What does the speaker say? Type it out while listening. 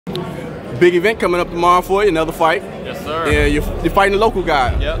Big event coming up tomorrow for you, another fight. Yes, sir. Yeah, you're fighting a local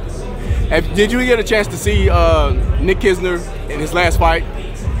guy. Yep. Did you get a chance to see Nick Kisner in his last fight?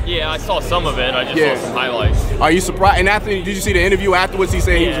 Yeah, I saw some of it. I just saw some highlights. Are you surprised? And after, did you see the interview afterwards? He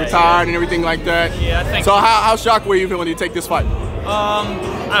said he was retired and everything like that. Yeah, I think. So how shocked were you when you take this fight?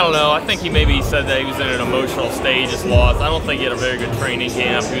 I don't know. I think he maybe said that he was in an emotional stage, just lost. I don't think he had a very good training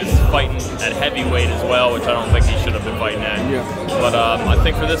camp. He was fighting at heavyweight as well, which I don't think he should have been fighting at. Yeah. But I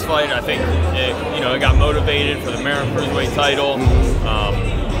think for this fight, I think he got motivated for the Maryland Cruiserweight title.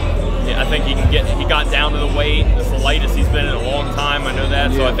 I think he got down to the weight. It's the lightest he's been in a long time. I know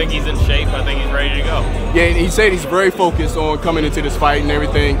that. So I think he's in shape. I think he's ready to go. Yeah, he said he's very focused on coming into this fight and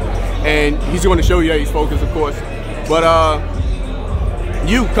everything, and he's going to show you that he's focused, of course. But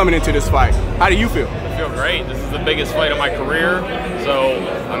you coming into this fight, how do you feel? I feel great. This is the biggest fight of my career. So,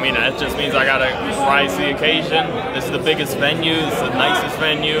 I mean, that just means I got to rise to the occasion. This is the biggest venue. This is the nicest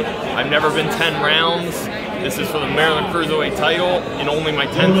venue. I've never been 10 rounds. This is for the Maryland Cruiserweight title in only my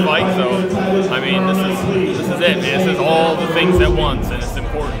 10th fight. So, I mean, this is it, man. This is all the things at once, and it's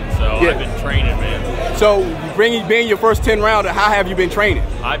important. So, I've been training, man. So, being your first 10 rounder, how have you been training?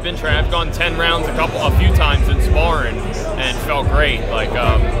 I've been training. I've gone 10 rounds a few times in sparring, and felt great. Like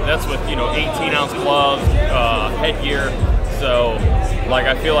that's with 18-ounce gloves, headgear. So, like,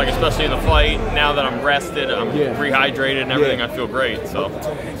 I feel like, especially in the fight, now that I'm rested, I'm rehydrated and everything, I feel great. So,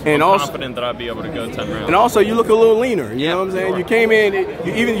 I'm confident that I'll be able to go 10 rounds. And also, you look a little leaner. You know what I'm saying? Sure. You came in,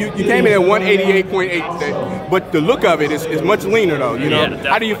 you came in at 188.8, but the look of it is much leaner, though. You know,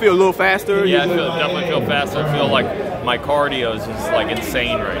 how do you feel? A little faster? Yeah, I definitely feel faster. I feel like my cardio is just like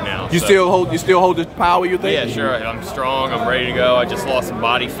insane right now. You still hold the power, you think? Yeah, sure. I'm strong. I'm ready to go. I just lost some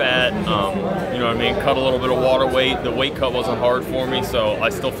body fat. You know what I mean? Cut a little bit of water weight. The weight cut wasn't hard for me, so I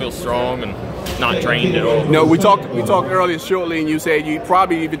still feel strong and not drained at all. No, we talked earlier shortly, and you said you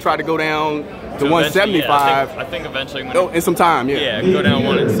probably even try to go down to 175. I think eventually. In some time, go down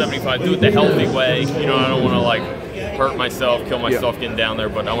 175. Do it the healthy way. You know, I don't want to like hurt myself, kill myself getting down there,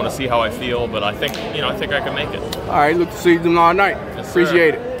 but I want to see how I feel. But I think I think I can make it. All right, look to see you tomorrow night. Yes,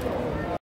 appreciate it.